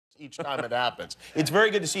each time it happens. It's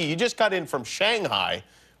very good to see you. You just got in from Shanghai,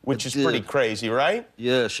 which is pretty crazy, right?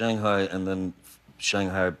 Yeah, Shanghai, and then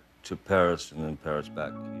Shanghai to Paris, and then Paris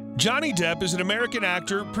back. Johnny Depp is an American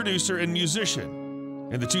actor, producer, and musician.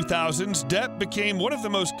 In the 2000s, Depp became one of the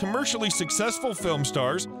most commercially successful film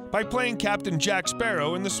stars by playing Captain Jack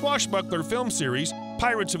Sparrow in the swashbuckler film series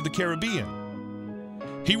Pirates of the Caribbean.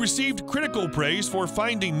 He received critical praise for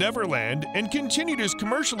Finding Neverland and continued his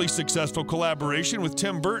commercially successful collaboration with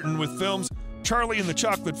Tim Burton with films Charlie and the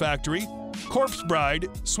Chocolate Factory, Corpse Bride,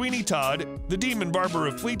 Sweeney Todd, The Demon Barber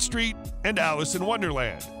of Fleet Street, and Alice in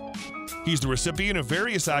Wonderland. He's the recipient of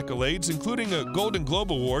various accolades, including a Golden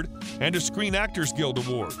Globe Award and a Screen Actors Guild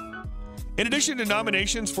Award. In addition to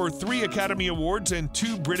nominations for 3 Academy Awards and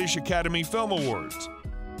 2 British Academy Film Awards.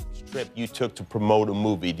 Trip you took to promote a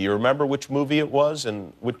movie. Do you remember which movie it was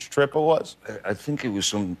and which trip it was? I think it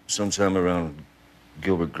was sometime around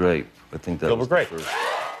Gilbert Grape. I think that was the first.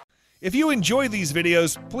 If you enjoy these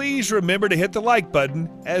videos, please remember to hit the like button,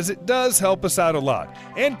 as it does help us out a lot.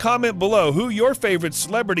 And comment below who your favorite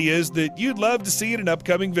celebrity is that you'd love to see in an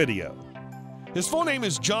upcoming video. His full name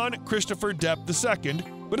is John Christopher Depp II,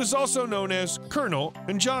 but is also known as Colonel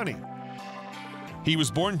and Johnny. He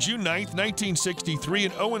was born June 9, 1963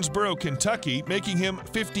 in Owensboro, Kentucky, making him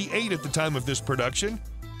 58 at the time of this production.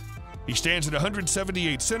 He stands at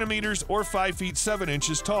 178 centimeters or 5 feet 7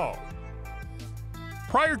 inches tall.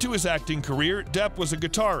 Prior to his acting career, Depp was a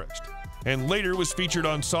guitarist, and later was featured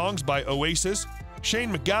on songs by Oasis,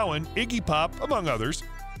 Shane MacGowan, Iggy Pop, among others.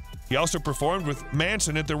 He also performed with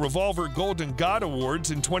Manson at the Revolver Golden God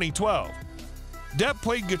Awards in 2012. Depp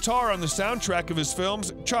played guitar on the soundtrack of his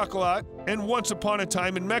films Chocolat and Once Upon a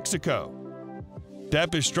Time in Mexico.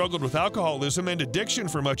 Depp has struggled with alcoholism and addiction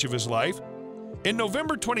for much of his life. In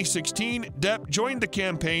November 2016, Depp joined the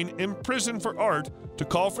campaign In Prison for Art to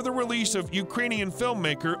call for the release of Ukrainian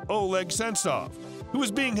filmmaker Oleg Sentsov, who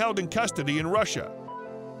is being held in custody in Russia.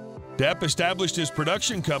 Depp established his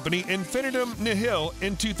production company Infinitum Nihil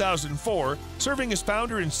in 2004, serving as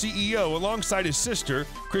founder and CEO alongside his sister,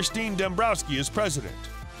 Christine Dombrowski, as president.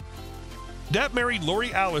 Depp married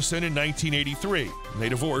Lori Allison in 1983, and they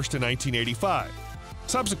divorced in 1985.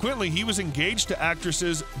 Subsequently, he was engaged to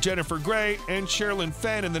actresses Jennifer Grey and Sherilyn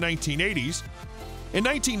Fenn in the 1980s. In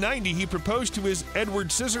 1990, he proposed to his Edward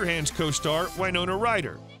Scissorhands co-star Winona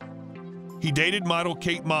Ryder. He dated model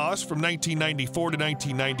Kate Moss from 1994 to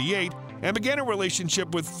 1998 and began a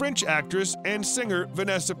relationship with French actress and singer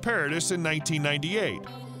Vanessa Paradis in 1998.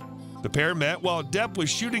 The pair met while Depp was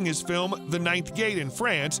shooting his film The Ninth Gate in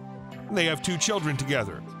France, and they have 2 children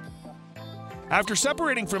together. After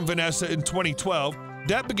separating from Vanessa in 2012,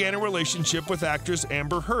 Depp began a relationship with actress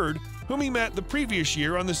Amber Heard, whom he met the previous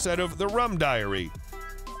year on the set of The Rum Diary.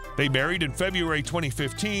 They married in February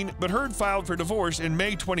 2015, but Heard filed for divorce in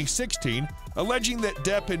May 2016, alleging that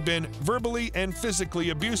Depp had been verbally and physically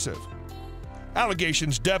abusive.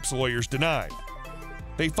 Allegations Depp's lawyers denied.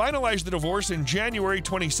 They finalized the divorce in January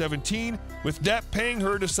 2017, with Depp paying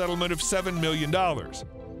Heard a settlement of $7 million.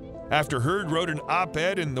 After Heard wrote an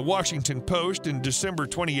op-ed in The Washington Post in December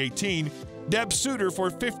 2018, Depp sued her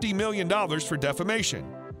for $50 million for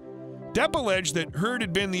defamation. Depp alleged that Heard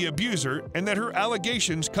had been the abuser and that her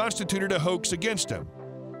allegations constituted a hoax against him.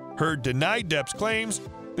 Heard denied Depp's claims.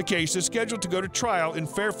 The case is scheduled to go to trial in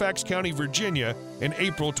Fairfax County, Virginia in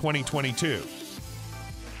April 2022.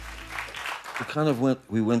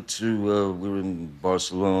 We were in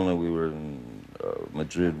Barcelona, we were in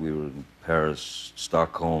Madrid, we were in Paris,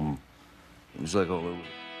 Stockholm. It was like all over.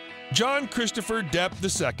 John Christopher Depp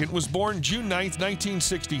II was born June 9,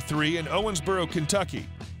 1963 in Owensboro, Kentucky,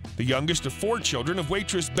 the youngest of 4 children of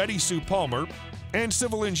waitress Betty Sue Palmer and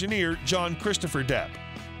civil engineer John Christopher Depp.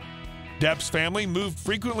 Depp's family moved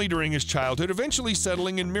frequently during his childhood, eventually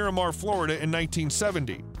settling in Miramar, Florida in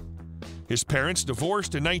 1970. His parents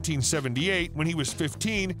divorced in 1978 when he was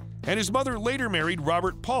 15, and his mother later married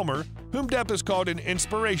Robert Palmer, whom Depp has called an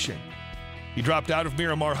inspiration. He dropped out of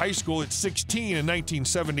Miramar High School at 16 in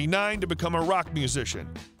 1979 to become a rock musician.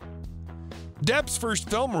 Depp's first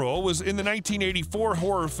film role was in the 1984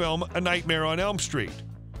 horror film A Nightmare on Elm Street.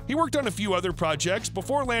 He worked on a few other projects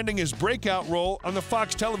before landing his breakout role on the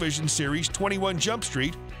Fox television series 21 Jump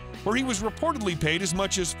Street, where he was reportedly paid as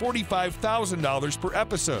much as $45,000 per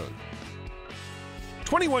episode.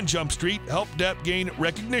 21 Jump Street helped Depp gain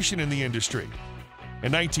recognition in the industry.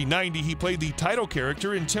 In 1990, he played the title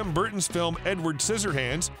character in Tim Burton's film Edward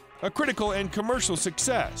Scissorhands, a critical and commercial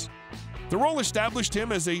success. The role established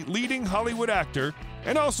him as a leading Hollywood actor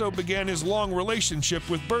and also began his long relationship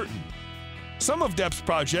with Burton. Some of Depp's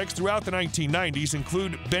projects throughout the 1990s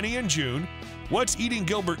include Benny and June, What's Eating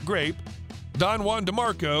Gilbert Grape, Don Juan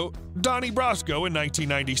DeMarco, Donnie Brasco in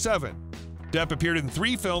 1997. Depp appeared in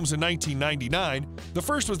 3 films in 1999. The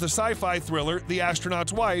first was the sci-fi thriller The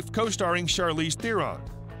Astronaut's Wife, co-starring Charlize Theron,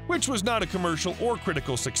 which was not a commercial or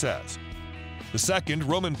critical success. The second,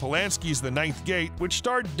 Roman Polanski's The Ninth Gate, which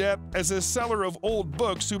starred Depp as a seller of old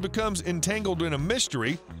books who becomes entangled in a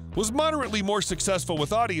mystery, was moderately more successful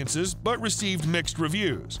with audiences but received mixed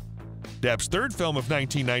reviews. Depp's third film of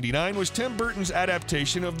 1999 was Tim Burton's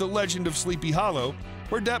adaptation of The Legend of Sleepy Hollow,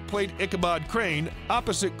 where Depp played Ichabod Crane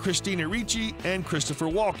opposite Christina Ricci and Christopher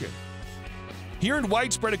Walken. He earned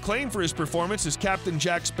widespread acclaim for his performance as Captain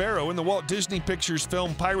Jack Sparrow in the Walt Disney Pictures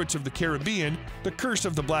film Pirates of the Caribbean: The Curse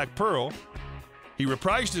of the Black Pearl. He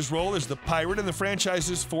reprised his role as the pirate in the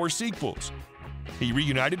franchise's 4 sequels. He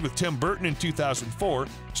reunited with Tim Burton in 2004,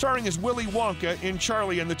 starring as Willy Wonka in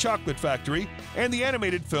Charlie and the Chocolate Factory and the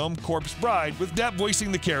animated film Corpse Bride, with Depp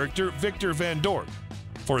voicing the character Victor Van Dorp.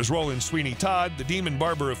 For his role in Sweeney Todd, the Demon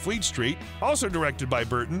Barber of Fleet Street, also directed by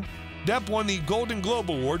Burton, Depp won the Golden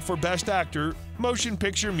Globe Award for Best Actor, Motion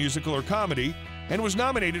Picture, Musical, or Comedy, and was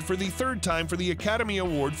nominated for the 3rd time for the Academy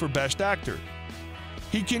Award for Best Actor.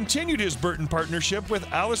 He continued his Burton partnership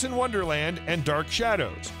with Alice in Wonderland and Dark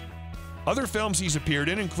Shadows. Other films he's appeared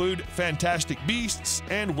in include Fantastic Beasts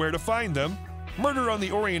and Where to Find Them, Murder on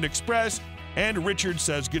the Orient Express, and Richard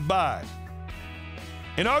Says Goodbye.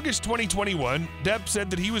 In August 2021, Depp said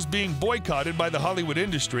that he was being boycotted by the Hollywood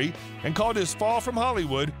industry and called his fall from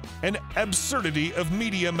Hollywood an absurdity of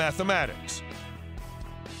media mathematics.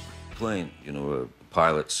 Plane,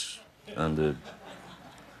 pilots and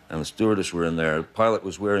the stewardess were in there. The pilot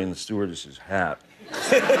was wearing the stewardess's hat.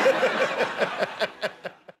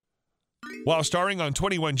 While starring on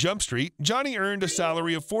 21 Jump Street, Johnny earned a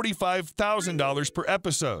salary of $45,000 per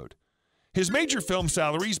episode. His major film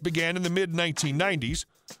salaries began in the mid-1990s.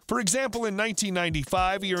 For example, in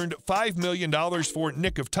 1995, he earned $5 million for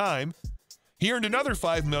Nick of Time. He earned another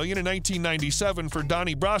 $5 million in 1997 for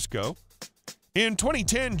Donnie Brasco. In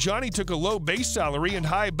 2010, Johnny took a low base salary and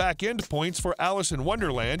high back-end points for Alice in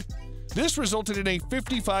Wonderland. This resulted in a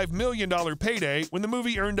 $55 million payday when the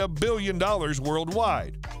movie earned $1 billion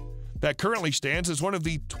worldwide. That currently stands as one of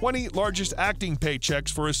the 20 largest acting paychecks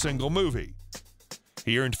for a single movie.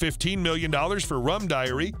 He earned $15 million for Rum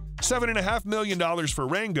Diary, $7.5 million for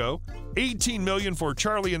Rango, $18 million for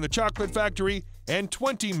Charlie and the Chocolate Factory, and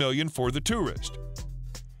 $20 million for The Tourist.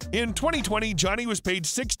 In 2020, Johnny was paid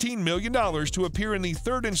 $16 million to appear in the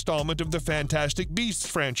 3rd installment of the Fantastic Beasts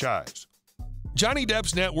franchise. Johnny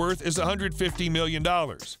Depp's net worth is $150 million.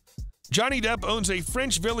 Johnny Depp owns a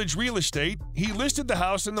French Village real estate. He listed the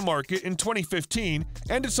house in the market in 2015,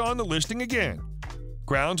 and it's on the listing again.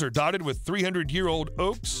 Grounds are dotted with 300-year-old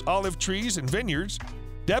oaks, olive trees, and vineyards.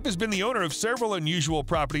 Depp has been the owner of several unusual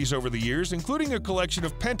properties over the years, including a collection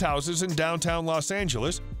of penthouses in downtown Los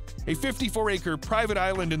Angeles, a 54-acre private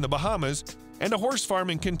island in the Bahamas, and a horse farm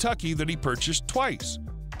in Kentucky that he purchased twice.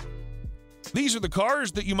 These are the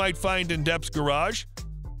cars that you might find in Depp's garage: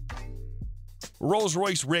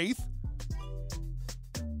 Rolls-Royce Wraith,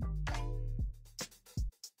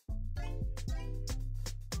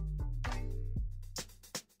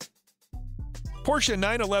 Porsche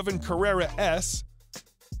 911 Carrera S,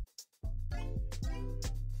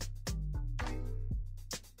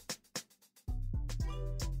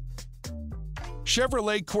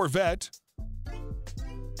 Chevrolet Corvette,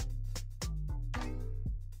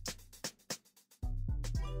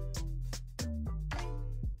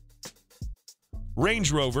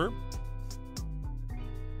 Range Rover,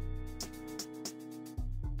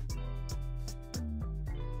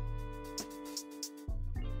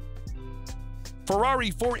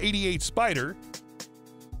 Ferrari 488 Spider,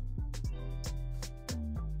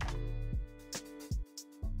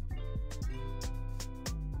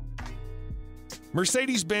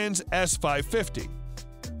 Mercedes-Benz S550,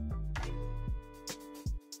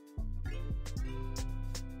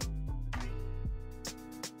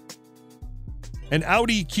 an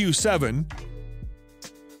Audi Q7,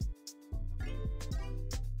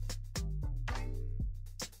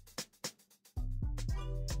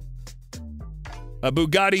 a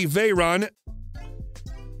Bugatti Veyron,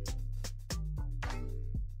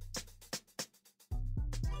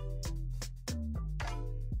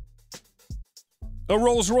 a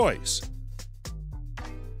Rolls-Royce,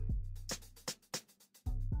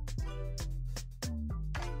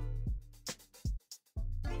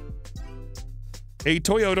 a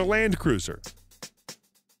Toyota Land Cruiser,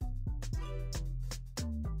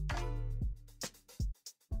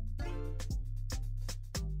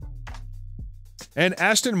 an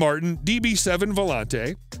Aston Martin DB7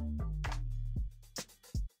 Volante,